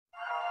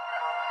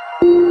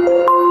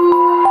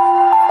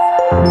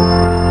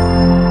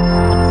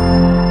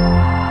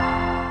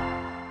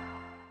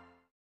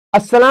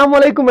अस्सलाम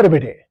वालेकुम मेरे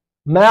बेटे,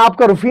 मैं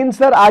आपका रुफीन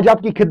सर आज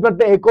आपकी खिदमत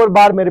में एक और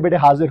बार मेरे बेटे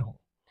हाजिर हूं।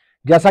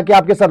 जैसा कि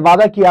आपके साथ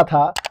वादा किया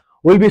था,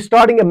 will be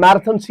starting A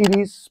marathon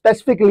series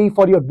specifically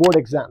for your board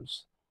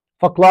exams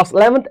for class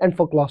 11th and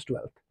for class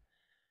 12th।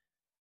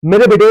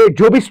 मेरे बेटे,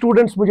 जो भी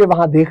स्टूडेंट्स मुझे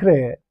वहां देख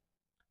रहे हैं,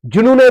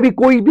 जिन्होंने अभी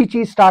कोई भी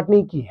चीज स्टार्ट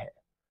नहीं की है,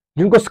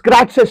 जिनको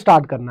स्क्रैच से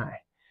स्टार्ट करना है,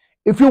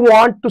 if you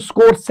want to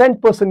score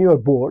 100% in your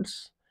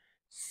boards,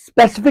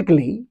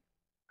 specifically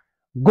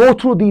go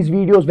through these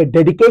videos with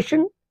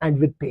dedication and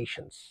with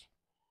patience.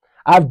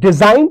 I've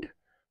designed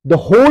the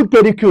whole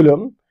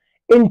curriculum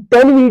in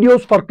 10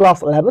 videos for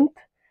class 11th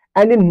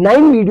and in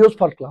 9 videos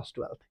for class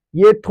 12th.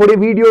 ये थोड़े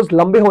videos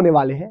लंबे होने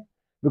वाले हैं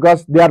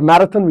because they are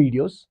marathon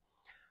videos.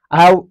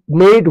 I have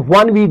made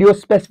one video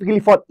specifically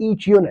for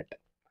each unit.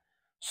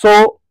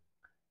 So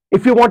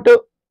if you want to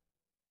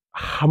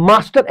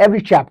master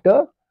every chapter,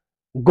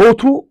 go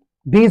through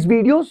these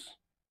videos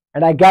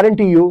and I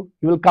guarantee you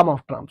will come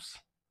off trumps.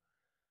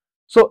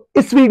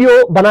 इस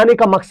video बनाने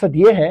का मकसद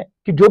यह है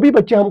कि जो भी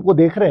बच्चे हमको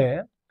देख रहे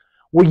हैं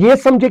वो ये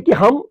समझे कि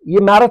हम ये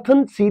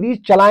मैराथन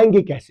सीरीज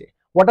चलाएंगे कैसे,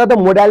 what are the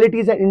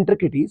modalities and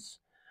इंट्रिकेटीज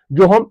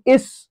जो हम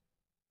इस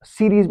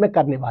सीरीज में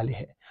करने वाले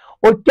हैं,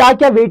 और क्या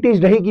क्या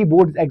वेटेज रहेगी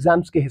बोर्ड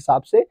एग्जाम्स के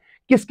हिसाब से,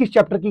 किस किस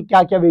चैप्टर की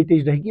क्या क्या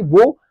वेटेज रहेगी,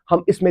 वो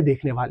हम इसमें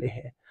देखने वाले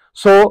हैं।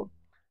 So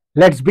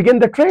let's begin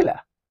the trailer,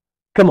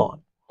 come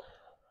on.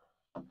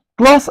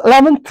 Class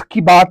 11th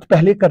की बात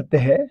पहले करते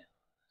हैं,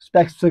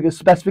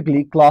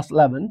 specifically class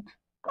 11th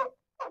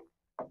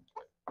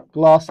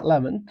class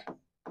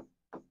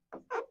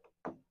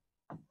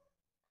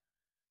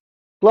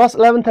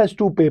 11th has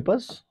two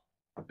papers,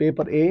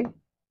 paper A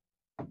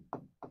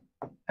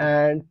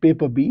and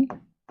paper B.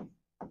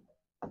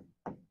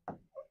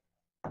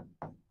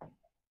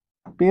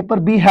 Paper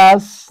B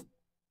has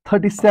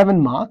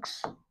 37 marks.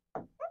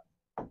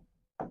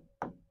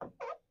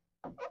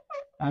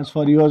 As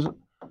for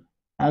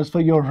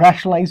your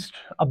rationalized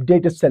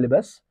updated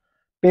syllabus,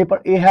 paper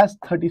A has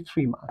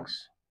 33 marks.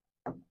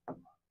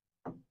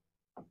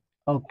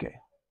 Okay,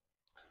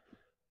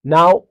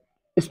 now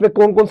इसमें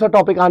कौन कौन सा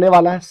topic आने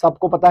वाला है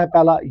सबको पता है।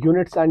 पहला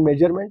यूनिट्स एंड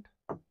मेजरमेंट,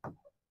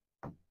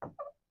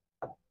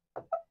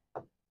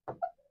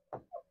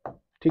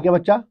 ठीक है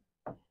बच्चा,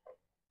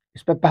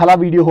 इस पे पहला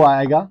वीडियो हो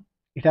आएगा,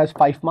 इट हैज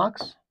 5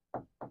 मार्क्स।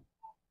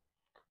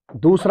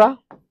 दूसरा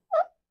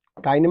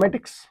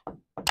काइनेमेटिक्स,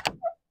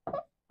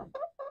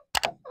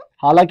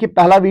 हालांकि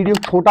पहला वीडियो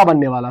छोटा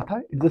बनने वाला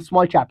था, it's a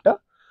small chapter,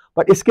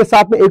 but इसके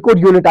साथ में एक और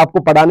यूनिट आपको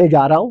पढ़ाने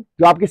जा रहा हूं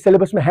जो आपके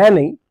सिलेबस में है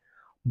नहीं,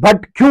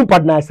 बट क्यों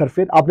पढ़ना है सर?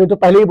 फिर आपने तो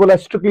पहले ही बोला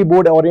स्ट्रिक्टली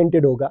बोर्ड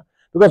ओरिएंटेड होगा,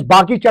 बिकॉज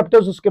बाकी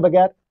चैप्टर्स उसके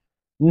बगैर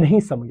नहीं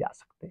समझ आ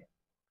सकते।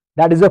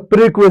 That is a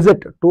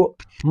prerequisite to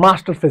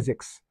master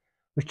physics.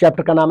 उस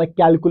चैप्टर का नाम है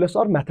कैलकुलस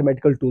और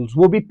मैथमेटिकल टूल्स,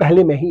 वो भी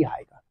पहले में ही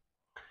आएगा।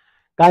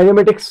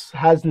 Kinematics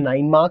has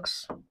 9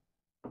 marks.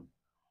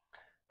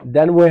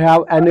 Then we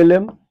have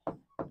एनालिम,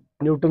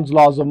 Newton's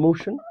laws of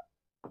motion,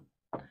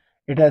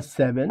 it has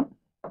 7.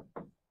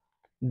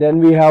 Then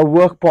we have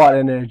work per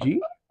energy,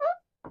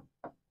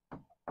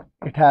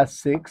 it has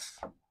 6.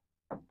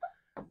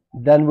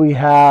 Then we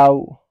have,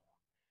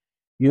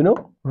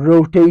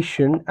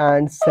 rotation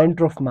and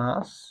center of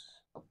mass,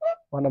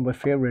 one of my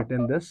favorite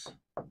in this,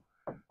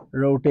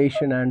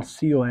 rotation and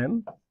COM,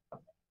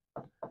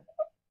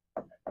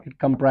 it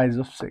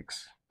comprises of 6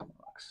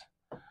 marks.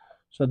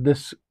 So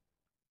this,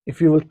 if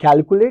you will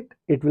calculate,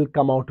 it will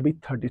come out to be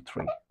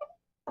 33.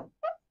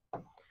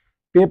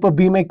 Paper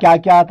B में क्या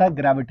क्या आता है?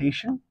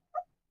 Gravitation,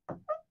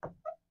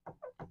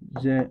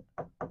 a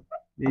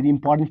very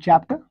important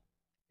chapter,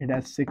 it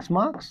has 6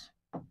 marks.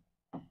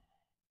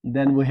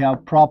 Then we have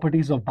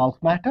properties of bulk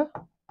matter,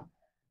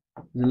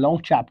 it's a long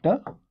chapter.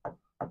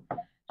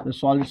 So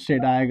solid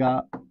state आएगा,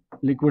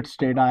 liquid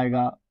state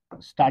आएगा,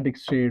 static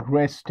state,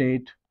 rest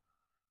state,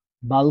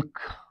 bulk,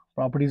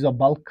 properties of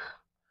bulk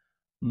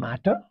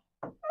matter.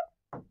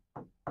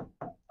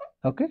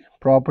 Okay,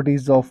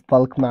 properties of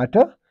bulk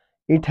matter,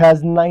 it has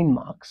 9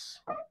 marks.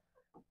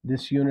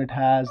 This unit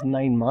has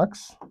 9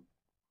 marks.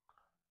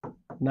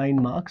 9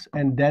 marks.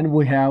 And then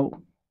we have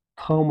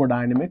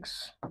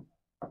thermodynamics,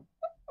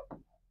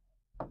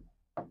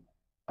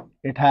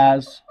 it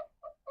has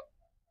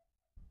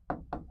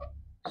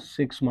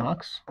 6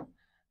 marks.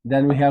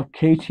 Then we have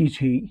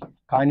KTT,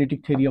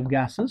 kinetic theory of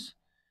gases,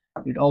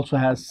 it also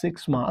has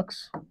 6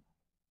 marks.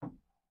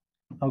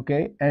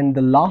 Okay, and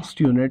the last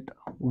unit,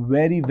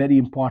 very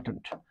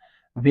important,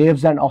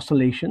 waves and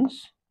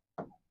oscillations,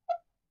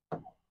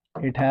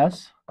 it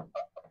has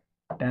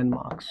 10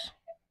 marks.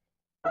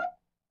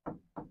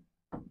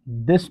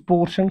 This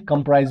portion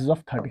comprises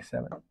of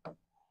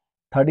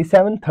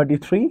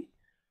 33.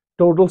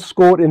 Total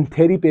score in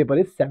theory paper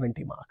is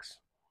 70 marks.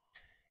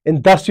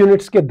 In 10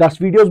 units के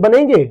 10 videos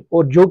बनेंगे,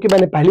 और जो कि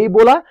मैंने पहले ही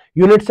बोला,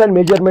 units and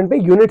measurement पे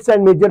units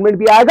and measurement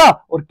भी आएगा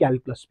और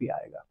कैलकुलस भी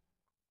आएगा।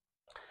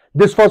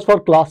 This was for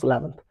class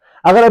 11th।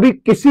 अगर अभी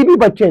किसी भी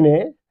बच्चे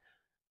ने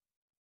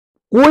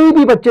कोई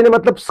भी बच्चे ने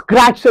मतलब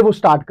स्क्रैच से वो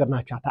स्टार्ट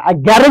करना चाहता है, I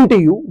guarantee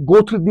you,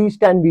 go through these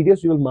 10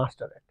 videos, you will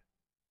master it.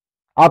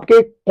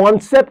 आपके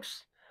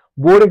कॉन्सेप्ट्स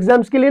बोर्ड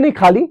एग्जाम्स के लिए नहीं,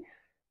 खाली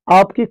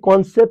आपकी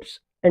कॉन्सेप्ट्स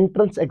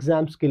एंट्रेंस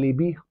एग्जाम्स के लिए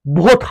भी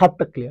बहुत हद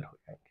तक क्लियर हो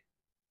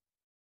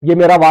जाएंगे, ये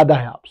मेरा वादा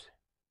है आपसे।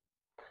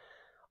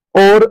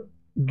 और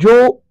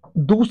जो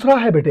दूसरा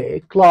है बेटे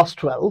क्लास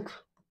 12th,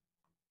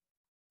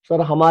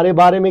 सर हमारे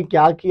बारे में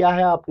क्या किया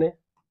है आपने?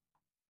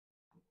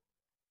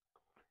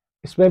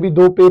 इसमें भी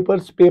 2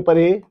 पेपर्स, पेपर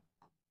ए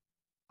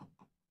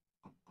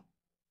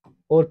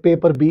और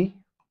paper B.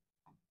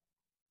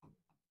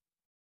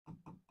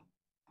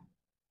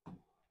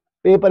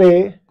 Paper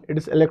A, it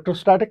is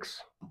electrostatics.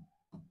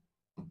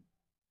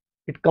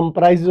 It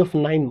comprises of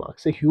 9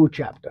 marks, a huge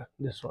chapter,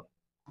 this one.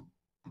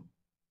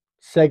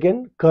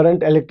 Second,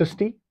 current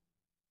electricity.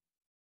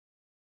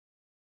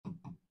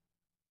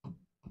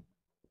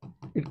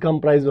 It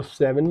comprises of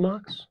 7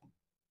 marks.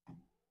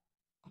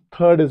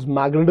 Third is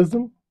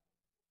magnetism.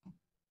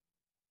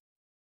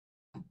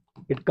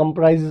 It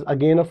comprises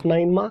again of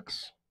 9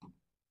 marks.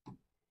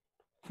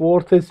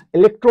 Fourth is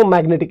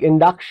electromagnetic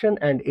induction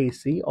and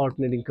AC,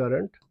 alternating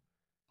current.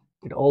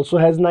 It also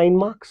has 9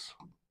 marks.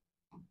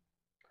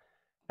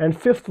 And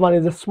fifth one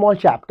is a small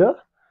chapter,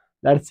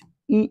 that's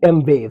EM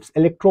waves,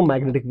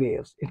 electromagnetic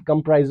waves. It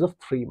comprises of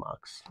 3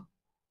 marks.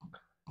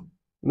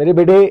 मेरे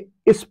बेटे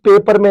इस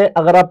paper में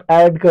अगर आप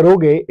add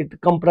करोगे, it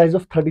comprises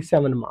of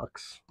 37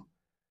 marks.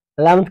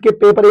 11th के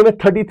paper A में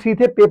 33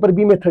 थे, पेपर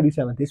बी में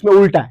 37 थे। इसमें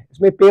उल्टा है,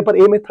 इसमें पेपर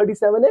ए में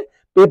 37 है,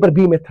 पेपर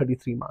बी में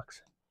 33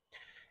 marks.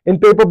 In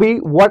paper B,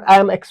 what I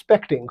am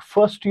expecting,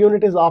 first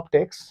unit is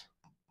optics,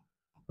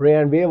 ray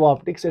and wave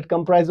optics. It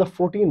comprises of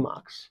 14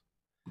 marks.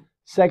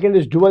 Second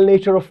is dual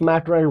nature of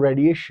matter and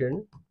radiation.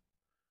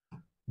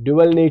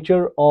 Dual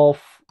nature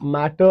of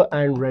matter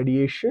and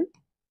radiation.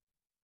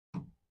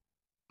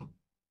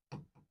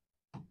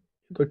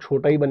 तो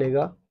छोटा ही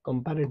बनेगा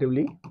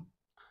comparatively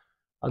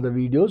other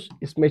videos.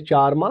 इसमें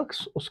 4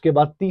 marks. उसके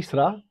बाद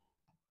तीसरा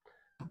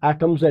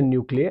atoms and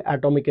nuclei,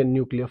 atomic and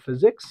nuclear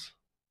physics.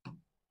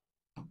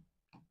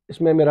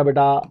 इसमें मेरा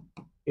बेटा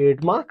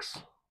 8 marks.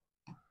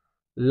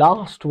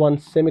 Last one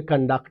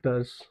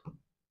semiconductors.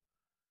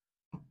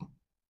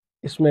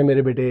 इसमें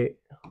मेरे बेटे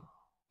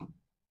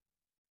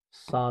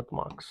 7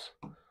 marks.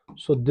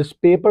 So this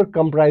paper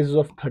comprises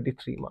of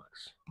 33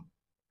 marks.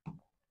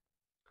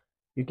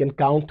 You can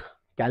count,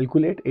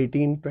 calculate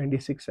 18,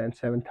 26 and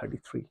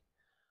 733.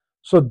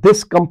 So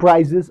this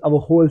comprises our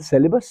whole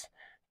syllabus.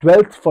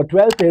 12th, for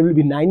 12th there will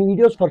be 9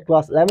 videos. For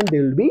class 11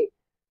 there will be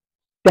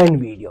 10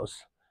 videos.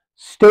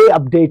 Stay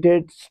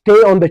updated, stay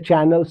on the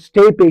channel,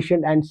 stay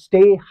patient and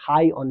stay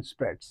high on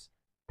spreads.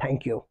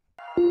 Thank you.